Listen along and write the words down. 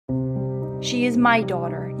She is my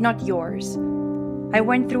daughter, not yours. I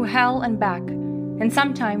went through hell and back, and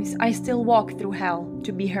sometimes I still walk through hell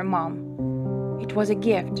to be her mom. It was a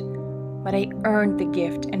gift, but I earned the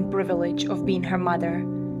gift and privilege of being her mother.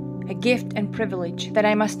 A gift and privilege that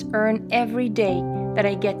I must earn every day that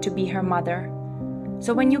I get to be her mother.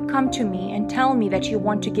 So when you come to me and tell me that you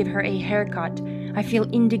want to give her a haircut, I feel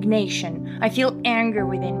indignation, I feel anger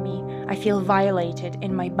within me, I feel violated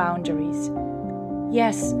in my boundaries.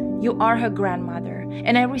 Yes, you are her grandmother,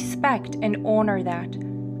 and I respect and honor that,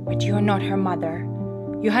 but you are not her mother.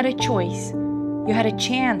 You had a choice. You had a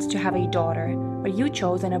chance to have a daughter, but you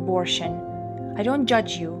chose an abortion. I don't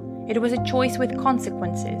judge you. It was a choice with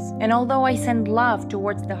consequences, and although I send love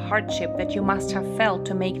towards the hardship that you must have felt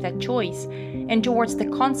to make that choice, and towards the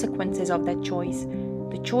consequences of that choice,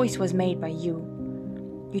 the choice was made by you.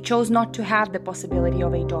 You chose not to have the possibility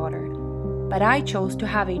of a daughter, but I chose to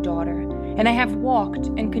have a daughter, and I have walked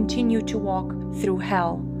and continue to walk through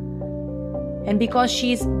hell. And because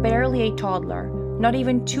she is barely a toddler, not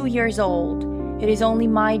even 2 years old, it is only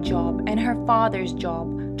my job and her father's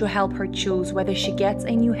job to help her choose whether she gets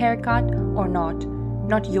a new haircut or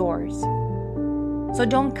not yours. So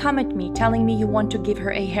don't come at me telling me you want to give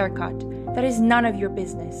her a haircut. That is none of your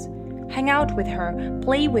business. Hang out with her,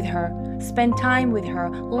 play with her, spend time with her,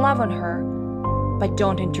 love on her, but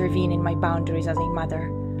don't intervene in my boundaries as a mother.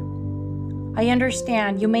 I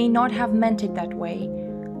understand you may not have meant it that way,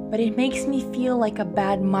 but it makes me feel like a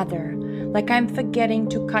bad mother, like I'm forgetting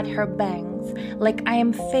to cut her bangs, like I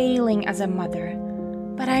am failing as a mother.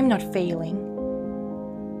 But I'm not failing.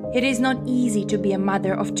 It is not easy to be a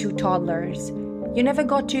mother of 2 toddlers. You never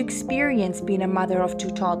got to experience being a mother of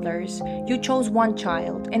 2 toddlers. You chose 1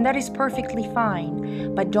 child, and that is perfectly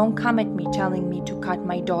fine. But don't come at me telling me to cut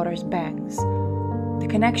my daughter's bangs. The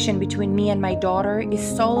connection between me and my daughter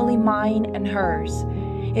is solely mine and hers.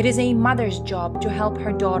 It is a mother's job to help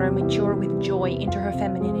her daughter mature with joy into her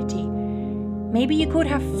femininity. Maybe you could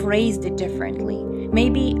have phrased it differently,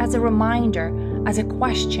 maybe as a reminder, as a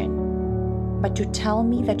question. But to tell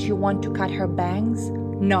me that you want to cut her bangs?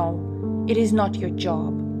 No, it is not your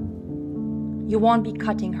job. You won't be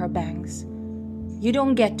cutting her bangs. You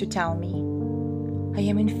don't get to tell me. I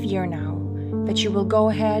am in fear now that you will go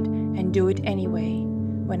ahead and do it anyway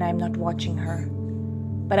when I'm not watching her.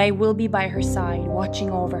 But I will be by her side, watching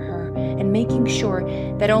over her and making sure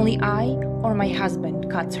that only I or my husband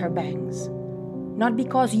cuts her bangs. Not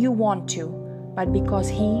because you want to, but because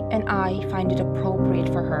he and I find it appropriate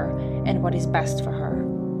for her and what is best for her.